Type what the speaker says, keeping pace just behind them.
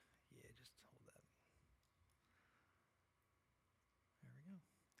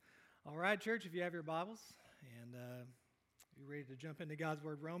All right, church, if you have your Bibles and you're ready to jump into God's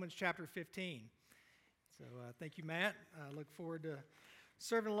Word, Romans chapter 15. So thank you, Matt. I look forward to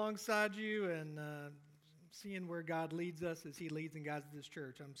serving alongside you and seeing where God leads us as He leads and guides this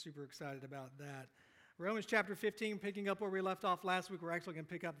church. I'm super excited about that. Romans chapter 15, picking up where we left off last week, we're actually going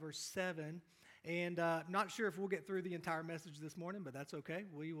to pick up verse 7. And not sure if we'll get through the entire message this morning, but that's okay.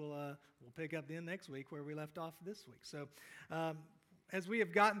 We'll pick up then next week where we left off this week. So as we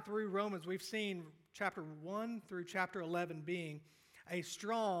have gotten through Romans, we've seen chapter 1 through chapter 11 being a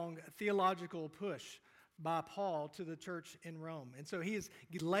strong theological push by Paul to the church in Rome. And so he is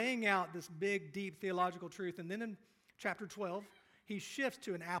laying out this big, deep theological truth. And then in chapter 12, he shifts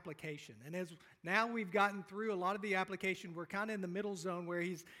to an application. And as now we've gotten through a lot of the application, we're kind of in the middle zone where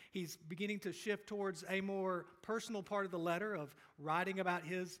he's beginning to shift towards a more personal part of the letter of writing about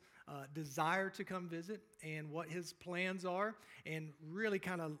his desire to come visit and what his plans are, and really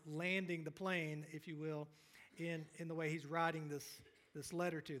kind of landing the plane, if you will, in the way he's writing this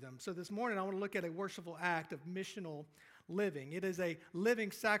letter to them. So this morning I want to look at a worshipful act of missional living. It is a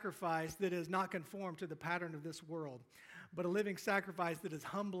living sacrifice that is not conformed to the pattern of this world, but a living sacrifice that is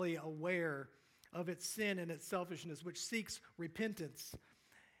humbly aware of its sin and its selfishness, which seeks repentance.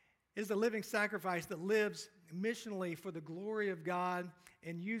 It is a living sacrifice that lives missionally for the glory of God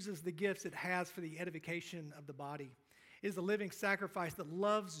and uses the gifts it has for the edification of the body. It is a living sacrifice that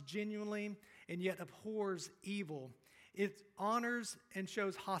loves genuinely and yet abhors evil. It honors and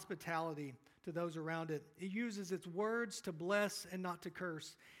shows hospitality to those around it. It uses its words to bless and not to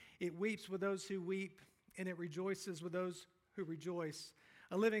curse. It weeps with those who weep, and it rejoices with those who rejoice.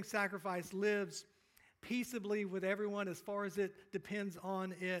 A living sacrifice lives peaceably with everyone as far as it depends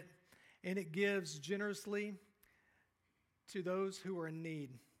on it, and it gives generously to those who are in need.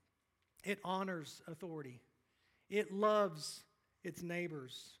 It honors authority. It loves its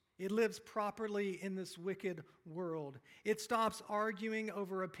neighbors. It lives properly in this wicked world. It stops arguing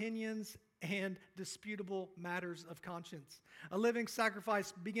over opinions and disputable matters of conscience. A living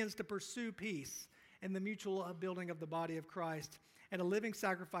sacrifice begins to pursue peace and the mutual upbuilding of the body of Christ. And a living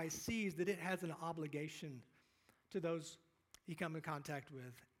sacrifice sees that it has an obligation to those he comes in contact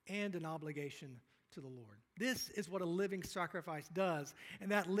with and an obligation to the Lord. This is what a living sacrifice does.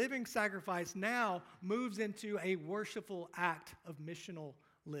 And that living sacrifice now moves into a worshipful act of missional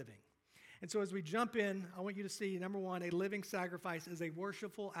living. And so as we jump in, I want you to see, number one, a living sacrifice is a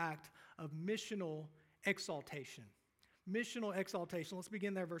worshipful act of missional exaltation. Missional exaltation. Let's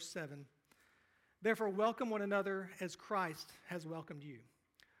begin there, verse 7. Therefore, welcome one another as Christ has welcomed you,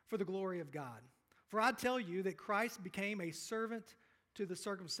 for the glory of God. For I tell you that Christ became a servant to the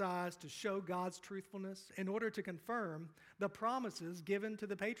circumcised to show God's truthfulness in order to confirm the promises given to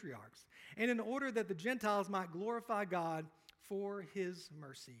the patriarchs, and in order that the Gentiles might glorify God for his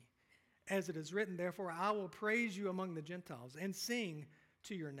mercy. As it is written, therefore, I will praise you among the Gentiles and sing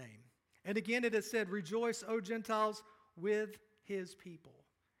to your name. And again it is said, rejoice, O Gentiles, with his people.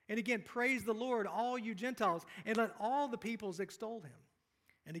 And again, praise the Lord, all you Gentiles, and let all the peoples extol him.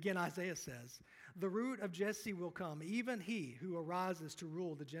 And again, Isaiah says, the root of Jesse will come, even he who arises to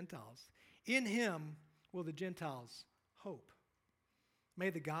rule the Gentiles. In him will the Gentiles hope.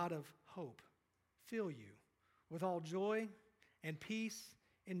 May the God of hope fill you with all joy and peace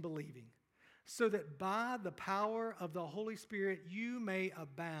in believing, so that by the power of the Holy Spirit you may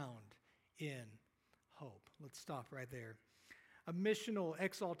abound in hope. Let's stop right there. A missional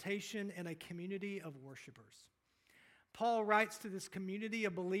exaltation and a community of worshipers. Paul writes to this community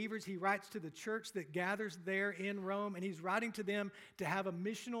of believers. He writes to the church that gathers there in Rome, and he's writing to them to have a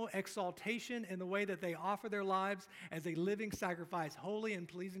missional exaltation in the way that they offer their lives as a living sacrifice, holy and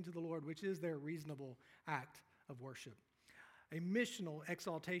pleasing to the Lord, which is their reasonable act of worship. A missional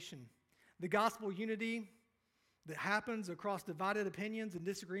exaltation. The gospel unity that happens across divided opinions and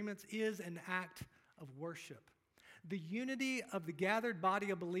disagreements is an act of worship. The unity of the gathered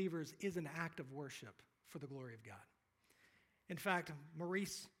body of believers is an act of worship for the glory of God. In fact,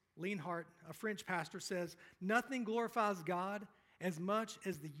 Maurice Lienhart, a French pastor, says, nothing glorifies God as much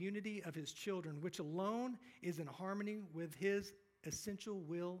as the unity of his children, which alone is in harmony with his essential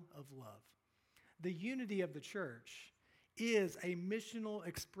will of love. The unity of the church is a missional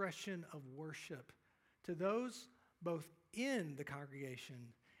expression of worship to those both in the congregation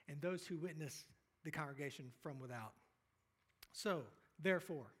and those who witness the congregation from without. So,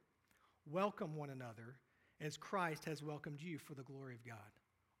 therefore, welcome one another as Christ has welcomed you for the glory of God.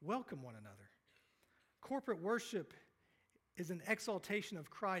 Welcome one another. Corporate worship is an exaltation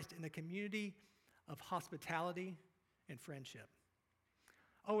of Christ in a community of hospitality and friendship.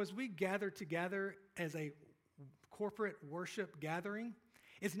 Oh, as we gather together as a corporate worship gathering,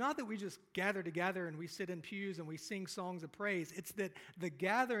 It's not that we just gather together and we sit in pews and we sing songs of praise. It's that the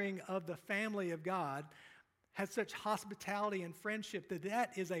gathering of the family of God has such hospitality and friendship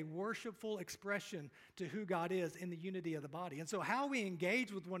that is a worshipful expression to who God is in the unity of the body. And so how we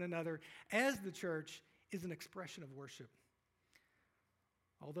engage with one another as the church is an expression of worship.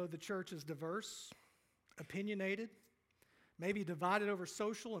 Although the church is diverse, opinionated, maybe divided over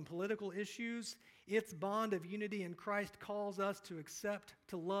social and political issues, its bond of unity in Christ calls us to accept,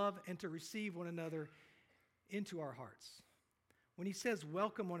 to love, and to receive one another into our hearts. When he says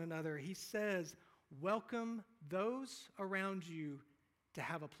welcome one another, he says welcome those around you to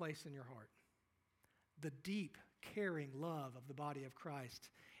have a place in your heart. The deep, caring love of the body of Christ.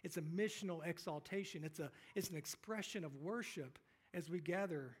 It's a missional exaltation. It's an expression of worship as we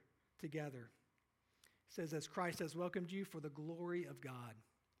gather together. It says, as Christ has welcomed you for the glory of God.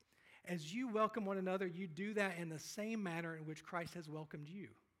 As you welcome one another, you do that in the same manner in which Christ has welcomed you.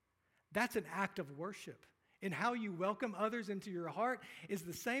 That's an act of worship. And how you welcome others into your heart is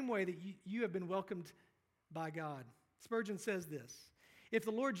the same way that you have been welcomed by God. Spurgeon says this, if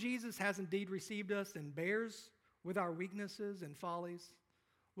the Lord Jesus has indeed received us and bears with our weaknesses and follies,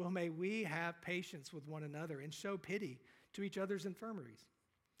 well, may we have patience with one another and show pity to each other's infirmities.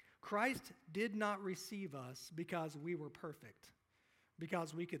 Christ did not receive us because we were perfect,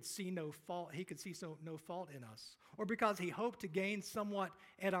 because we could see no fault, he could see no fault in us, or because he hoped to gain somewhat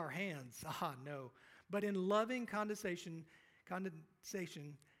at our hands. No. But in loving condescension,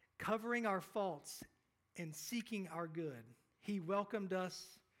 covering our faults and seeking our good, he welcomed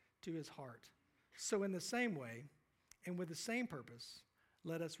us to his heart. So in the same way, and with the same purpose,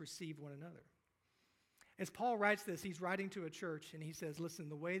 let us receive one another. As Paul writes this, he's writing to a church, and he says, listen,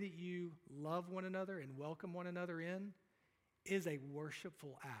 the way that you love one another and welcome one another in is a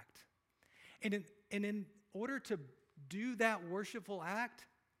worshipful act. And in order to do that worshipful act,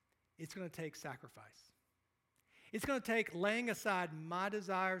 it's going to take sacrifice. It's going to take laying aside my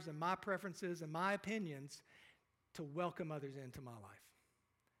desires and my preferences and my opinions to welcome others into my life.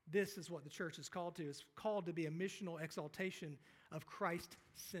 This is what the church is called to. It's called to be a missional exaltation of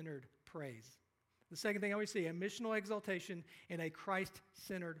Christ-centered praise. The second thing I always see, a missional exaltation and a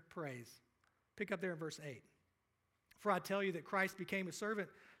Christ-centered praise. Pick up there in verse 8. For I tell you that Christ became a servant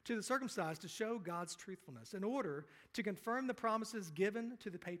to the circumcised to show God's truthfulness, in order to confirm the promises given to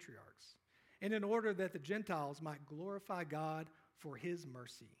the patriarchs, and in order that the Gentiles might glorify God for his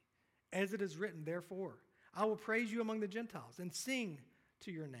mercy. As it is written, therefore, I will praise you among the Gentiles and sing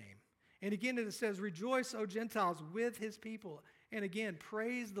to your name. And again it says, rejoice, O Gentiles, with his people. And again,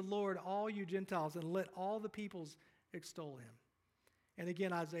 praise the Lord, all you Gentiles, and let all the peoples extol him. And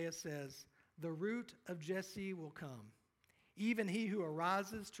again, Isaiah says, the root of Jesse will come, even he who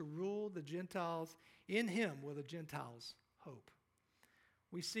arises to rule the Gentiles. In him will the Gentiles hope.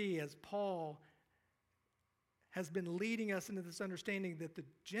 We see as Paul has been leading us into this understanding that the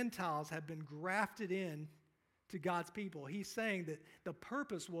Gentiles have been grafted in to God's people. He's saying that the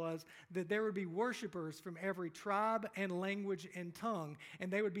purpose was that there would be worshipers from every tribe and language and tongue,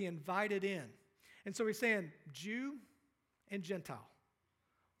 and they would be invited in. And so he's saying Jew and Gentile,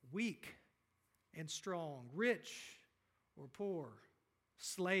 weak and strong, rich or poor,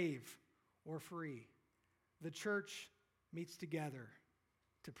 slave or free. The church meets together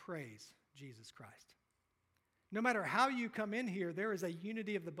to praise Jesus Christ. No matter how you come in here, there is a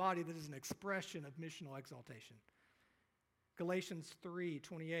unity of the body that is an expression of missional exaltation. Galatians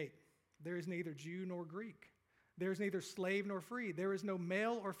 3:28, there is neither Jew nor Greek. There is neither slave nor free. There is no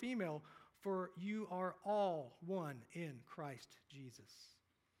male or female, for you are all one in Christ Jesus.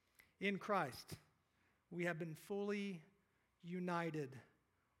 In Christ, we have been fully united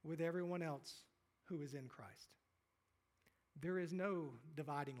with everyone else who is in Christ. There is no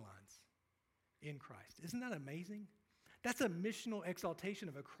dividing lines in Christ. Isn't that amazing? That's a missional exaltation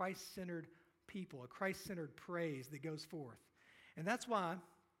of a Christ-centered people, a Christ-centered praise that goes forth. And that's why,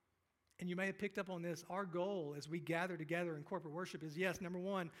 and you may have picked up on this, our goal as we gather together in corporate worship is, yes, number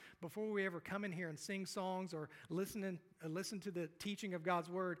one, before we ever come in here and sing songs or listen to the teaching of God's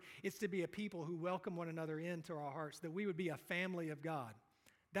word, it's to be a people who welcome one another into our hearts, that we would be a family of God.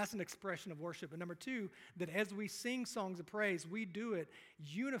 That's an expression of worship. And number two, that as we sing songs of praise, we do it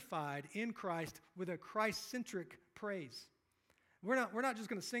unified in Christ with a Christ-centric praise. We're not just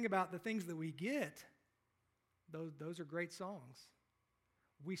going to sing about the things that we get. Those are great songs.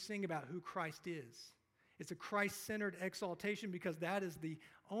 We sing about who Christ is. It's a Christ-centered exaltation because that is the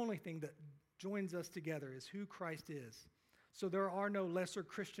only thing that joins us together, is who Christ is. So there are no lesser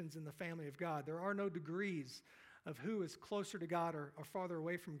Christians in the family of God. There are no degrees of who is closer to God or farther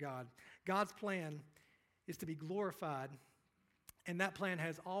away from God. God's plan is to be glorified And that plan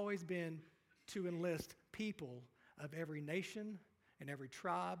has always been to enlist people of every nation and every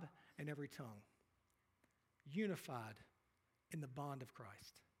tribe and every tongue, unified in the bond of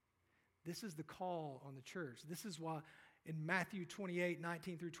Christ. This is the call on the church. This is why in Matthew 28,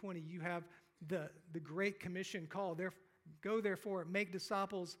 19 through 20, you have the Great Commission call. Go therefore, make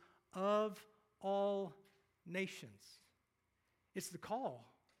disciples of all nations. It's the call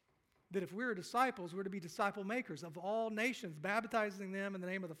that if we're disciples, we're to be disciple makers of all nations, baptizing them in the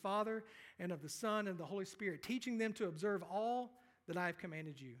name of the Father and of the Son and the Holy Spirit, teaching them to observe all that I have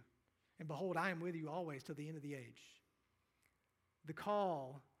commanded you. And behold, I am with you always to the end of the age. The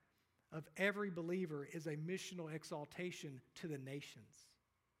call of every believer is a missional exaltation to the nations.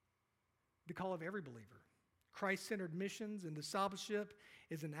 The call of every believer. Christ-centered missions and discipleship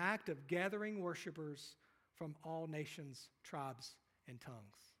is an act of gathering worshipers from all nations, tribes, and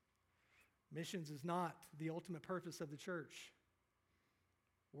tongues. Missions is not the ultimate purpose of the church.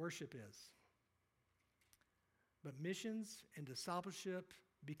 Worship is. But missions and discipleship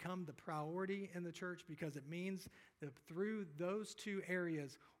become the priority in the church because it means that through those two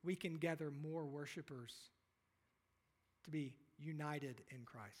areas, we can gather more worshipers to be united in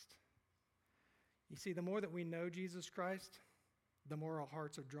Christ. You see, the more that we know Jesus Christ, the more our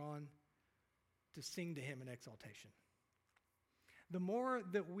hearts are drawn to sing to him in exaltation. The more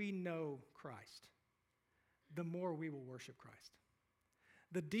that we know Christ, the more we will worship Christ.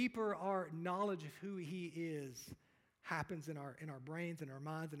 The deeper our knowledge of who he is happens in our brains, in our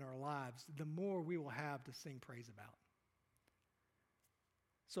minds, in our lives, the more we will have to sing praise about.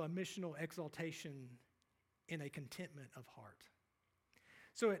 So a missional exaltation in a contentment of heart.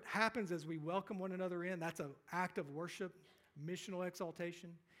 So it happens as we welcome one another in. That's an act of worship, missional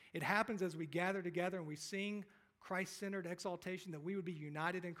exaltation. It happens as we gather together and we sing Christ-centered exaltation, that we would be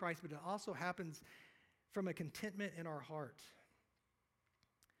united in Christ, but it also happens from a contentment in our heart.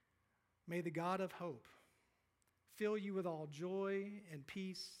 May the God of hope fill you with all joy and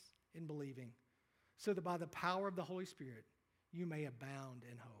peace in believing, so that by the power of the Holy Spirit you may abound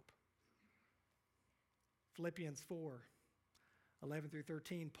in hope. Philippians 4, 11 through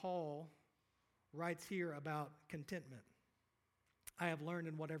 13, Paul writes here about contentment. I have learned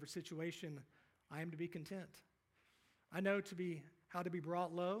in whatever situation I am to be content. I know how to be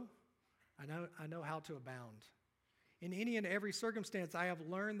brought low. I know how to abound. In any and every circumstance, I have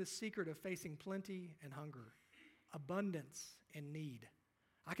learned the secret of facing plenty and hunger, abundance and need.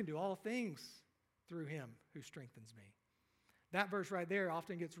 I can do all things through him who strengthens me. That verse right there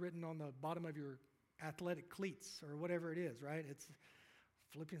often gets written on the bottom of your athletic cleats or whatever it is, right? It's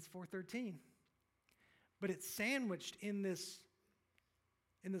Philippians 4:13. But it's sandwiched in this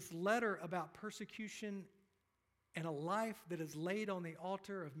letter about persecution and a life that is laid on the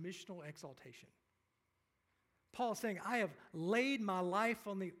altar of missional exaltation. Paul is saying, I have laid my life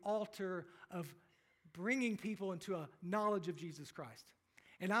on the altar of bringing people into a knowledge of Jesus Christ.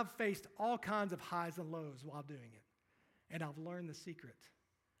 And I've faced all kinds of highs and lows while doing it. And I've learned the secret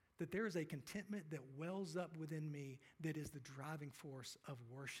that there is a contentment that wells up within me that is the driving force of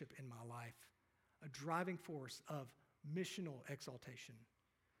worship in my life, a driving force of missional exaltation.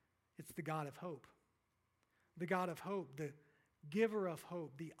 It's the God of hope. The God of hope, the giver of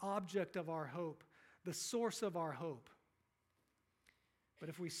hope, the object of our hope, the source of our hope. But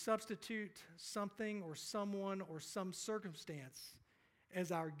if we substitute something or someone or some circumstance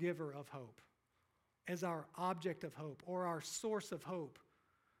as our giver of hope, as our object of hope, or our source of hope,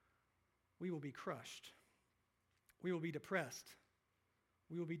 we will be crushed. We will be depressed.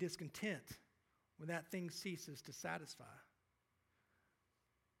 We will be discontent when that thing ceases to satisfy.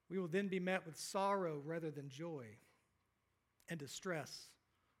 We will then be met with sorrow rather than joy, and distress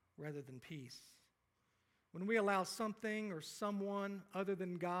rather than peace. When we allow something or someone other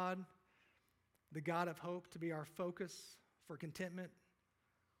than God, the God of hope, to be our focus for contentment,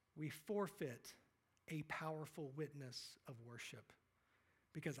 we forfeit a powerful witness of worship,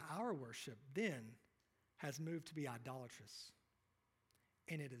 because our worship then has moved to be idolatrous,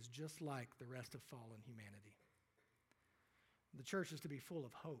 and it is just like the rest of fallen humanity. The church is to be full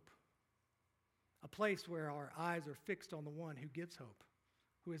of hope, a place where our eyes are fixed on the one who gives hope,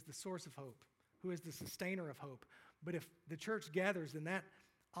 who is the source of hope, who is the sustainer of hope. But if the church gathers and that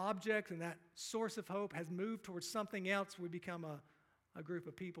object and that source of hope has moved towards something else, we become a group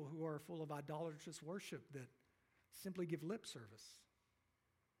of people who are full of idolatrous worship that simply give lip service.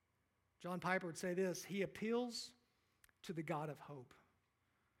 John Piper would say this: he appeals to the God of hope,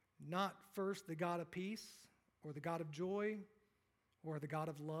 not first the God of peace or the God of joy or the God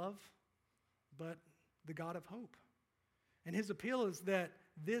of love, but the God of hope. And his appeal is that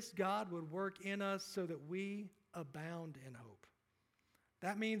this God would work in us so that we abound in hope.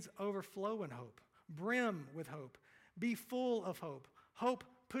 That means overflow in hope, brim with hope, be full of hope. Hope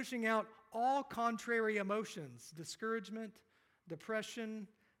pushing out all contrary emotions, discouragement, depression,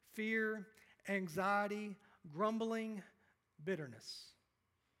 fear, anxiety, grumbling, bitterness.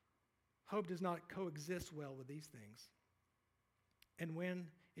 Hope does not coexist well with these things. And when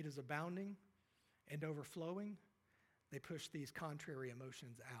it is abounding and overflowing, they push these contrary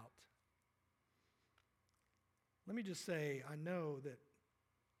emotions out. Let me just say, I know that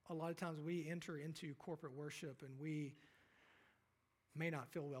a lot of times we enter into corporate worship and we may not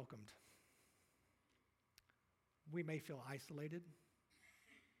feel welcomed. We may feel isolated.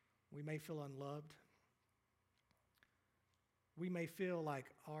 We may feel unloved. We may feel like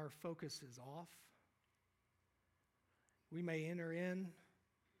our focus is off. We may enter in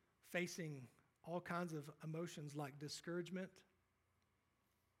facing all kinds of emotions like discouragement,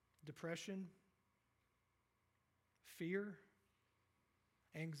 depression, fear,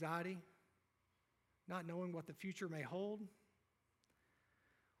 anxiety, not knowing what the future may hold.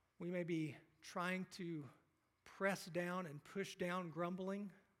 We may be trying to press down and push down grumbling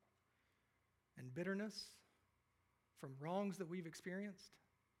and bitterness from wrongs that we've experienced.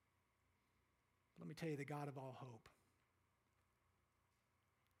 Let me tell you, the God of all hope,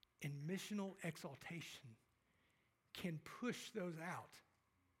 in missional exaltation, can push those out.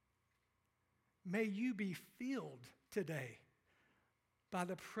 May you be filled today by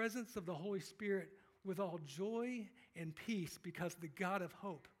the presence of the Holy Spirit with all joy and peace, because the God of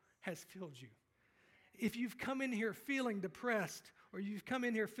hope has filled you. If you've come in here feeling depressed, or you've come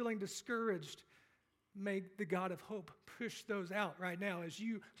in here feeling discouraged, may the God of hope push those out right now as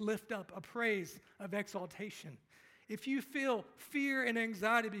you lift up a praise of exaltation. If you feel fear and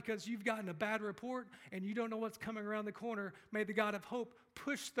anxiety because you've gotten a bad report and you don't know what's coming around the corner, may the God of hope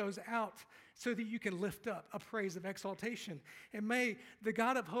push those out so that you can lift up a praise of exaltation. And may the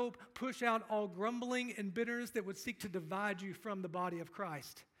God of hope push out all grumbling and bitterness that would seek to divide you from the body of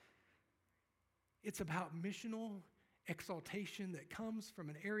Christ. It's about missional exaltation that comes from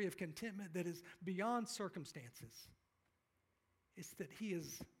an area of contentment that is beyond circumstances. It's that He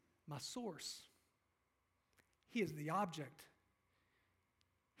is my source. He is the object.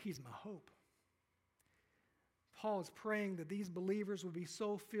 He's my hope. Paul is praying that these believers would be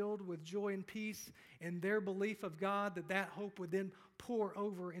so filled with joy and peace in their belief of God that that hope would then pour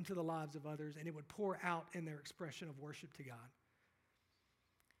over into the lives of others, and it would pour out in their expression of worship to God.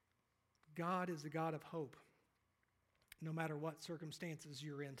 God is the God of hope, no matter what circumstances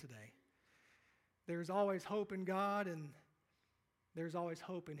you're in today. There's always hope in God, and there's always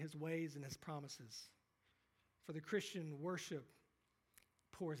hope in His ways and His promises. For the Christian, worship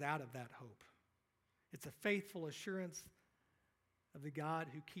pours out of that hope. It's a faithful assurance of the God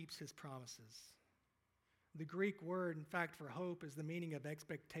who keeps His promises. The Greek word, in fact, for hope is the meaning of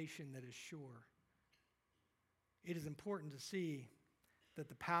expectation that is sure. It is important to see that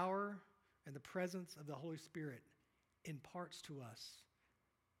the power and the presence of the Holy Spirit imparts to us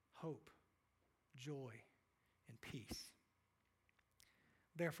hope, joy, and peace.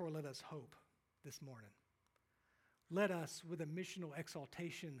 Therefore, let us hope this morning. Let us, with a missional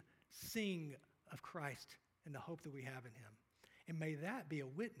exaltation, sing of Christ and the hope that we have in Him. And may that be a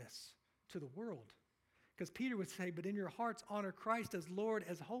witness to the world. Because Peter would say, but in your hearts honor Christ as Lord,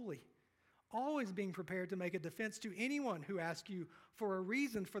 as holy, always being prepared to make a defense to anyone who asks you for a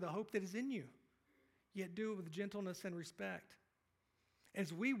reason for the hope that is in you, yet do it with gentleness and respect.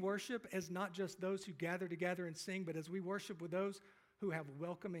 As we worship as not just those who gather together and sing, but as we worship with those who have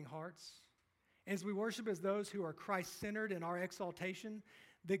welcoming hearts, as we worship as those who are Christ-centered in our exaltation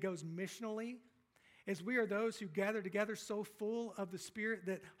that goes missionally, as we are those who gather together so full of the Spirit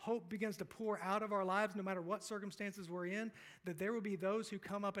that hope begins to pour out of our lives no matter what circumstances we're in, that there will be those who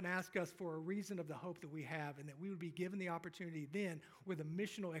come up and ask us for a reason of the hope that we have, and that we would be given the opportunity then with a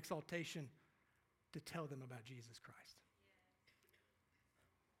missional exaltation to tell them about Jesus Christ.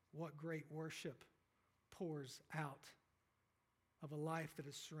 What great worship pours out of a life that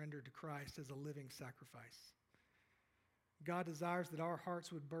is surrendered to Christ as a living sacrifice. God desires that our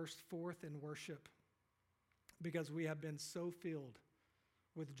hearts would burst forth in worship because we have been so filled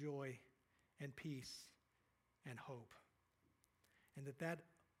with joy and peace and hope, and that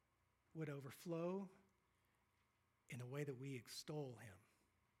would overflow in the way that we extol Him,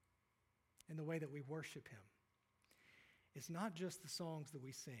 in the way that we worship Him. It's not just the songs that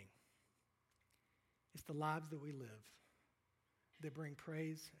we sing. It's the lives that we live that bring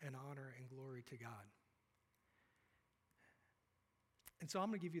praise and honor and glory to God. And so I'm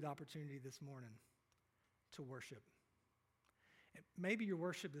going to give you the opportunity this morning to worship. Maybe your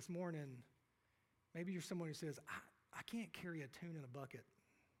worship this morning, maybe you're someone who says, I can't carry a tune in a bucket.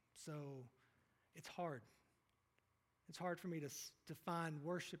 So it's hard. It's hard for me to find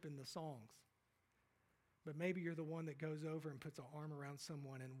worship in the songs. But maybe you're the one that goes over and puts an arm around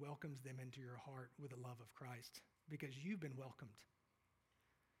someone and welcomes them into your heart with the love of Christ because you've been welcomed.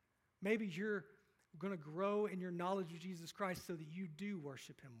 Maybe you're going to grow in your knowledge of Jesus Christ so that you do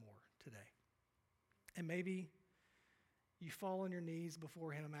worship him more today. And maybe you fall on your knees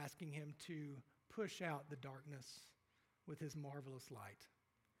before him, asking him to push out the darkness with his marvelous light.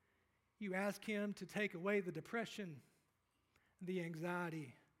 You ask him to take away the depression, the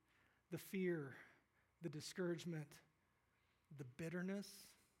anxiety, the fear, the discouragement, the bitterness,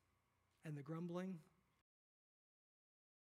 and the grumbling